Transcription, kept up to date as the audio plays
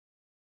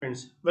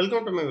Friends,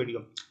 welcome to my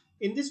video.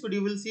 In this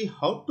video, we'll see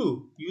how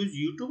to use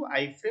YouTube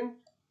IFrame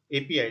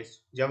APIs,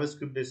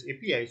 JavaScript-based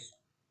APIs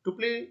to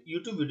play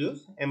YouTube videos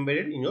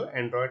embedded in your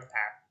Android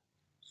app.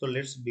 So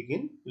let's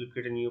begin. We'll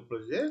create a new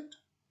project.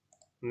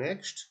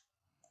 Next,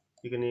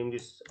 you can name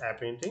this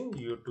app anything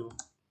YouTube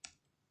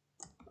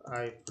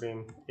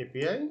IFrame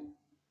API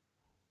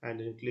and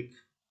then click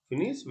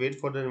finish.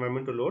 Wait for the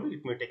environment to load.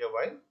 It may take a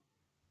while.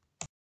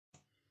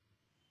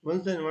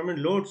 Once the environment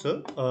loads,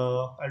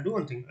 I'll do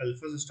one thing. I'll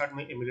first start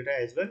my emulator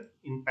as well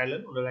in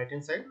parallel on the right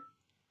hand side.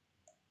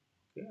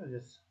 Okay, I'll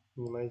just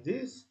minimize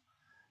this.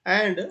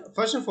 And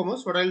first and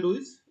foremost, what I'll do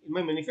is in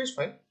my manifest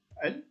file,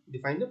 I'll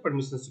define the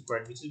permissions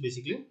required, which is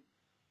basically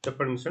the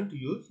permission to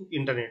use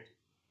internet.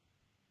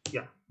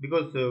 Yeah,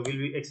 because we'll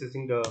be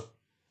accessing the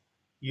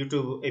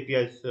YouTube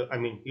APIs.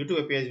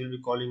 YouTube APIs will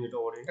be calling it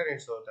over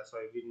internet, so that's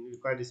why we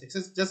require this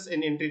access. Just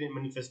an entry in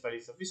manifest file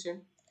is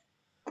sufficient.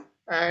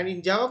 And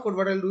in Java code,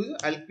 what I'll do is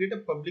I'll create a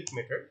public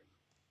method,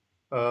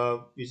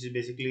 which is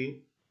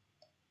basically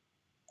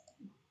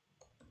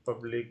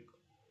public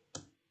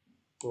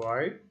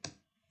void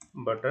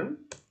button.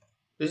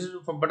 This is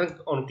for button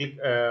on click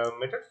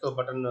method. So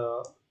button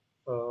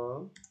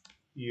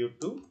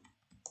YouTube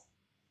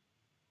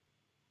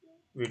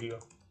video,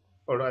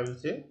 or I will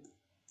say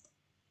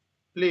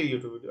play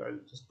YouTube video. I'll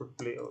just put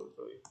play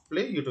also.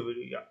 Play YouTube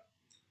video. Yeah.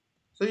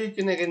 So you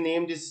can again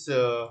name this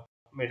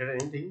method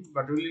anything,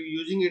 but we'll be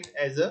using it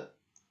as a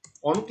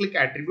on click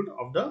attribute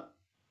of the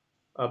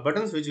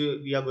buttons which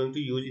we are going to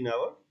use in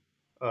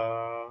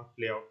our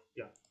layout.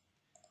 Yeah.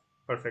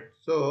 Perfect.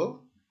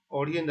 So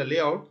over here in the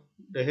layout,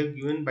 they have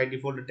given by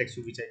default the text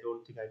which I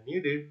don't think I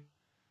need it.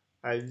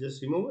 I'll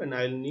just remove and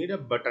I'll need a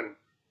button.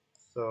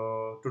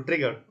 So to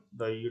trigger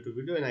the YouTube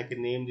video, and I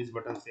can name this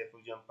button, say for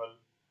example,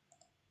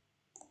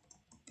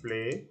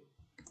 play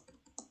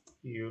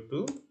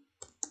YouTube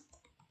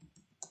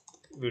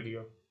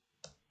video.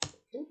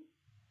 Okay,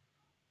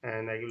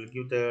 and I will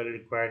give the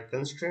required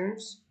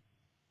constraints,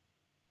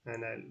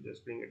 and I'll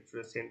just bring it to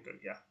the center.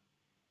 Yeah,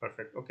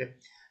 perfect. Okay,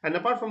 and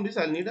apart from this,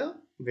 I'll need a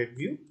web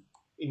view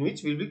in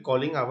which we'll be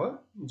calling our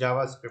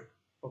JavaScript.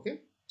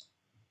 Okay,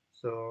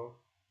 so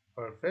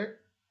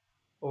perfect.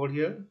 Over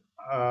here,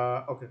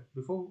 okay,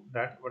 before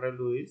that, what I'll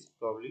do is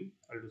probably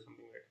I'll do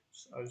something like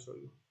this. I'll show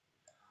you.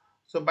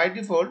 So by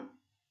default,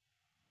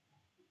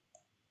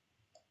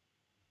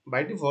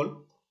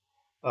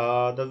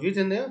 the width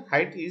and the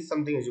height is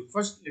something as you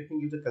first. Let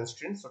me give the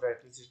constraints so that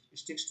at least it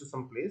sticks to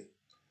some place.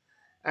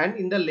 And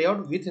in the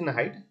layout width and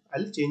height,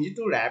 I'll change it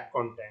to wrap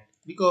content,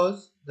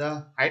 because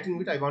the height and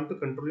width I want to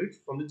control it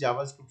from the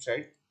JavaScript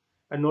side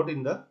and not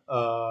in the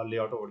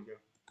layout over here.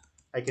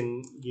 I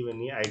can give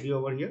any ID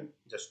over here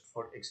just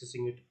for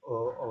accessing it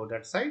over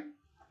that side.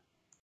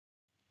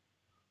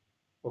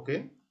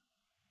 Okay.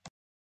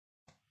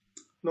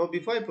 Now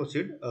before I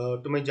proceed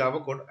to my Java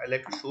code, I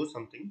like to show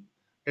something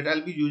that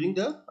I'll be using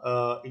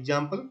the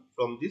example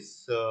from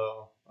this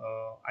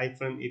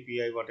iframe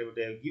API, whatever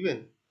they have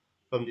given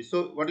from this.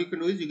 So what you can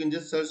do is you can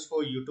just search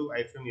for YouTube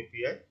iframe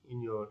API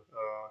in your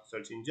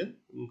search engine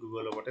in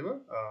Google or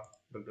whatever,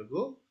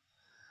 DuckDuckGo.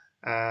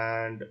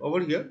 And over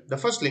here, the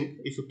first link,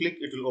 if you click,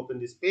 it will open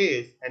this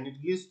page and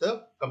it gives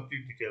the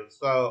complete details.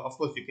 So of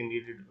course you can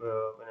read it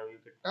whenever you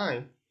get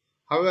time.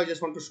 However, I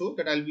just want to show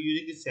that I'll be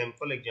using this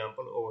sample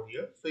example over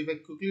here. So if I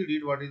quickly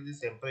read what is the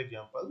sample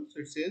example,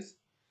 so it says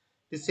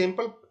the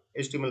sample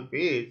HTML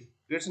page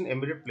creates an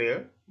embedded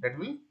player that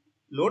will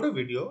load a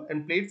video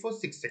and play it for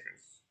 6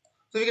 seconds.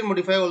 So we can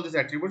modify all these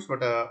attributes,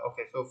 but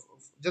okay, so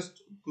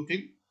just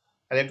quickly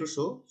I like to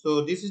show.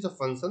 So this is the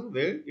function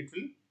where it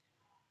will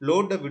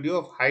load the video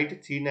of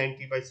height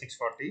 390 by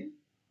 640.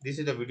 This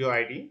is the video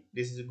ID.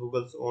 This is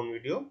Google's own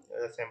video,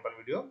 sample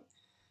video,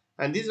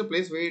 and this is a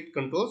place where it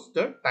controls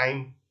the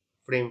time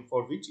frame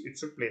for which it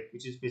should play,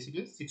 which is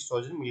basically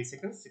 6000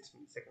 milliseconds, 6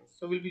 milliseconds.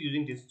 So we'll be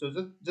using this.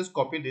 So just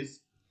copy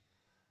this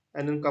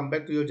and then come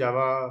back to your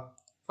Java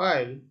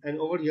file, and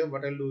over here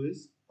what I'll do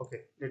is,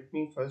 okay, let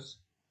me first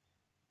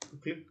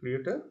click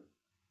create a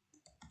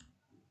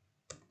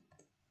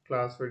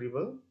class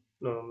variable.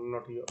 No,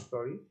 not here,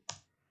 sorry.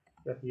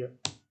 Yeah, here,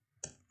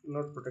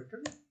 not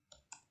protected.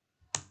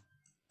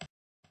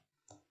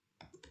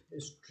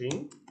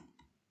 String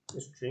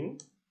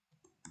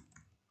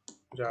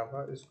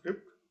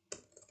JavaScript.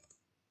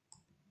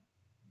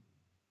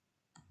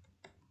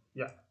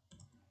 Yeah,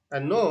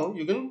 and now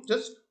you can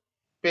just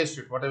paste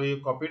it, whatever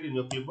you copied in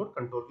your clipboard,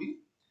 Control V.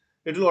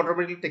 It will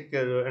automatically take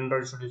care.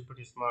 Android Studio is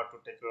pretty smart to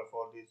take care of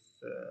all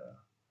these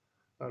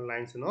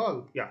lines and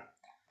all. Yeah.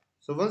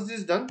 So once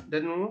this is done,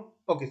 then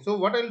okay. So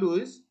what I'll do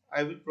is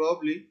I will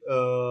probably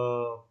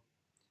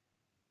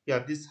yeah,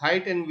 this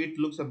height and width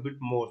looks a bit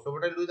more. So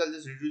what I'll do is I'll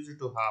just reduce it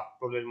to half.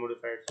 Probably I'll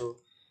modify it. So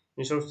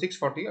instead of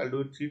 640, I'll do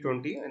it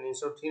 320, and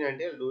instead of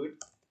 390, I'll do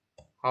it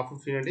half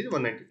of 390 is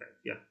 195.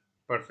 Yeah,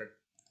 perfect.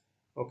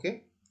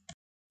 Okay.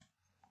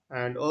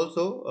 And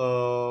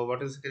also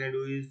what else can I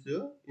do is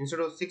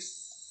instead of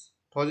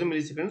 6000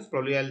 milliseconds,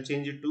 probably I'll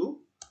change it to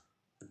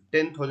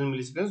 10,000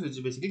 milliseconds, which is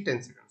basically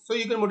 10 seconds. So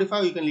you can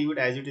modify, you can leave it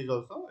as it is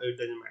also, it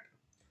doesn't matter.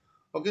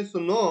 Okay, so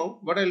now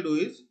what I'll do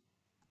is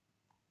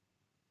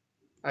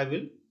I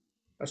will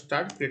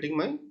start creating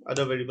my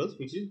other variables,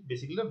 which is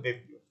basically the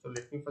webview. So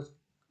let me first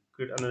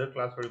create another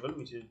class variable,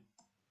 which is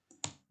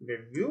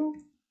webview,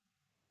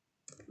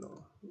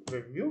 no,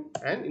 webview,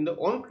 and in the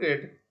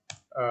onCreate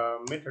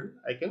method,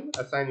 I can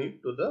assign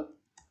it to the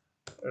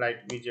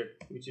right widget,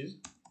 which is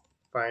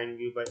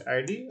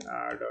findViewById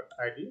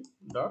R.id.webView.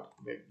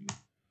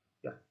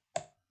 Yeah,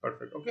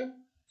 perfect. Okay,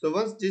 so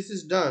once this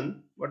is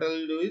done, what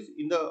I'll do is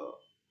in the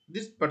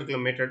this particular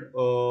method,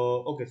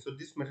 okay, so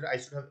this method I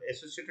should have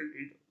associated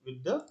it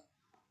with the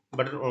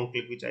button on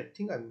click, which I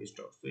think I missed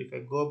out. So if I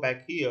go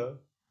back here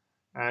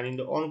and in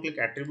the on click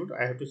attribute,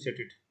 I have to set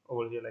it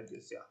over here like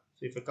this. Yeah,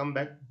 so if I come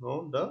back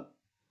now, the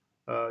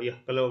yeah,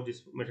 color of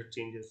this method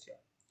changes. Yeah,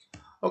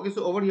 okay,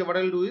 so over here what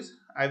I'll do is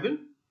I will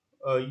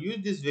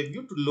use this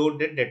webview to load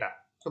that data.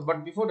 So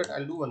but before that,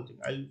 I'll do one thing.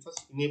 I'll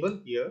first enable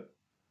here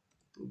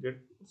get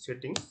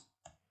settings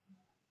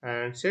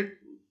and set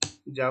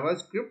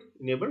JavaScript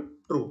enable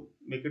true,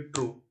 make it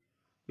true,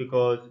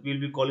 because we'll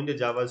be calling the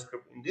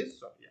JavaScript in this.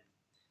 So yeah,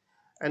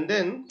 and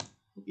then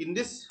in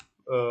this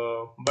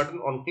button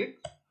on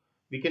click,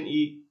 we can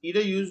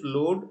either use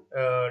load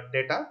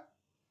data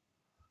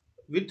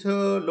with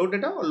load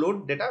data or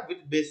load data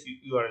with base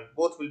URL.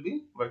 Both will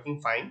be working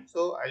fine.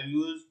 So I'll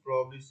use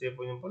probably say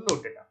for example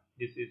load data.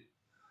 This is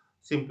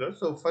simpler.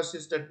 So first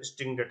is that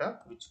string data,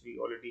 which we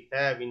already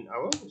have in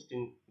our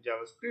string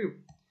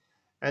JavaScript,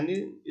 and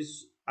it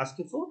is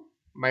asking for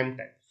MIME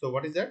type. So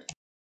what is that?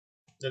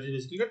 That is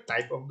basically the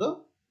type of the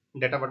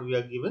data what we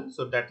are given.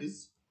 So that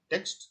is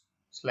text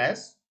slash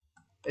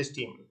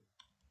HTML.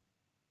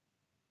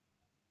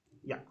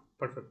 Yeah,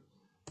 perfect.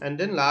 And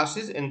then last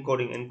is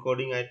encoding.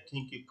 I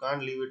think you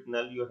can't leave it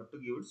null, you have to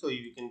give it, so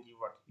you can give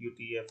what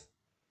UTF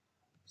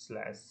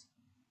slash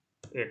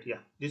 8. Yeah,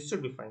 this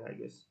should be fine, I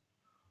guess.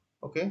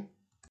 Okay,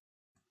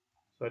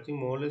 so I think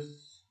more or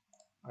less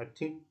I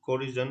think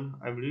code is done.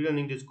 I'm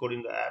rerunning this code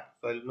in the app,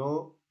 so I'll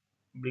now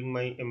bring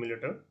my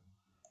emulator,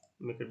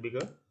 make it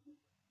bigger.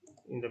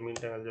 In the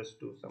meantime, I'll just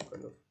do some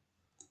kind of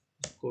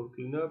code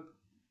cleanup.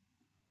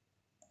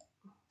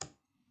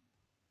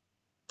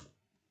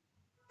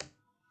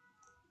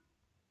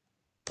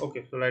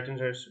 Okay, so right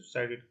hand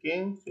side it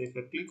came. So if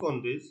I click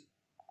on this,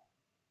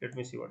 let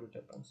me see what it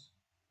happens.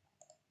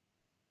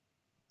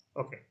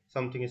 Okay,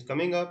 something is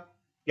coming up.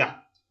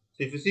 Yeah,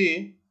 so if you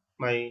see,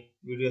 my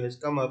video has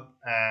come up,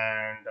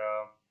 and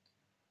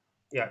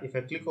yeah, if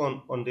I click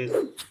on this,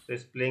 so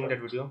it's playing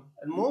that video,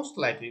 and most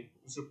likely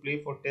it should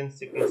play for 10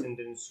 seconds and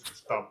then it should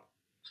stop,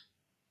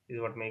 is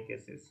what my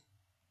guess is.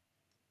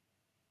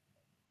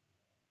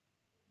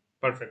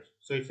 Perfect.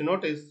 So if you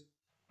notice,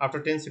 after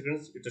 10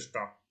 seconds it will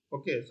stop.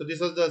 Okay, so this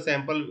was the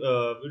sample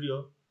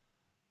video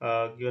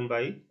given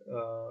by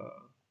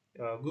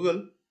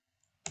Google.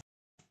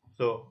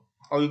 So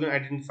how you can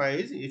identify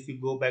is, if you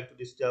go back to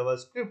this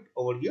JavaScript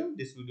over here,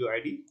 this video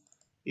ID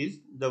is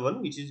the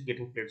one which is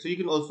getting played. So you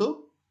can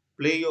also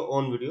play your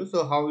own video.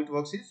 So how it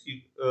works is,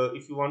 you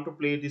if you want to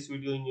play this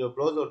video in your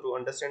browser to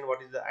understand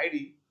what is the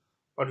ID,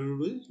 what you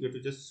do is you have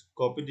to just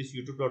copy this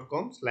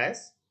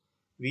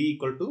youtube.com/v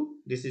equal to,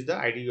 this is the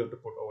ID you have to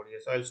put over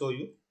here. So I'll show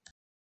you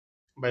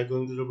by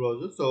going to the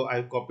browser. So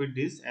I copied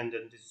this and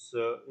then this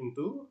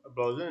into a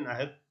browser, and I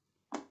have,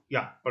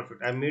 yeah,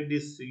 perfect, I made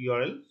this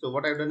URL. So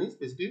what I've done is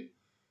basically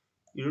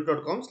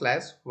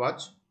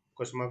youtube.com/watch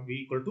v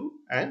equal to,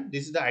 and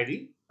this is the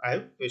ID I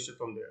have pasted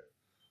from there.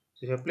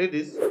 So if I play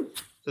this,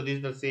 so this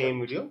is the same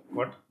video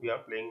what we are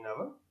playing in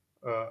our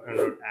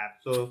Android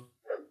app. So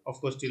of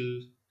course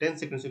till 10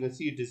 seconds you can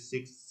see it is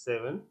 6,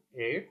 7,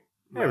 8,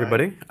 9, Hey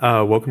everybody,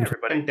 welcome to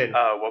and 10.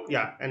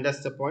 Yeah, and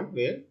that's the point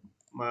where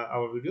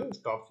our video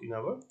stops in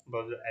our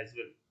browser as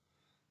well.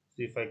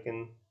 So if I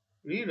can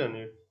rerun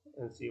it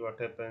and see what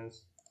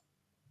happens.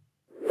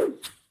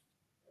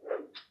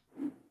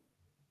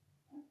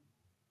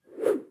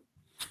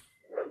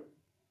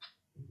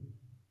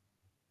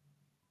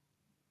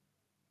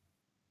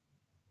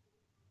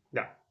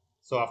 Yeah,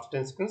 so after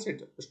 10 seconds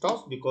it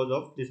stops because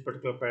of this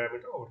particular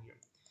parameter over here.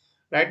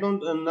 Right now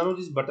none of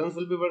these buttons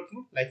will be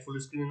working like full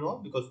screen and all,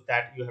 because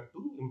that you have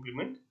to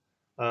implement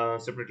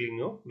separately in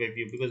your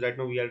webview, because right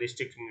now we are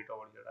restricting it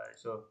over here, right?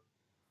 So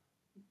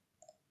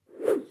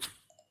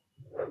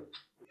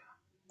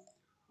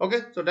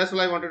okay, so that's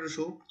all I wanted to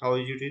show, how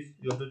easy it is.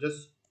 You have to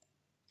just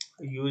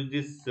use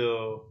this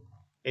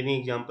any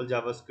example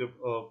JavaScript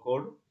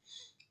code,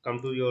 come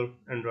to your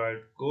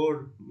Android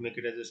code, make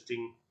it as a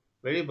string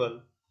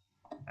variable,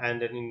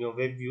 and then in your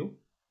web view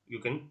you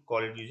can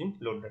call it using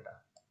load data.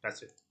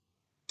 That's it.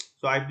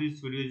 So I believe this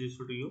video is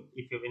useful to you.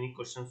 If you have any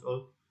questions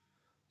or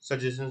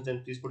suggestions,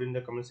 then please put in the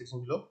comment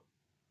section below,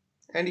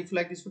 and if you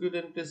like this video,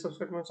 then please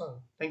subscribe to my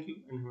channel. Thank you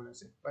and have a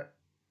nice day. Bye.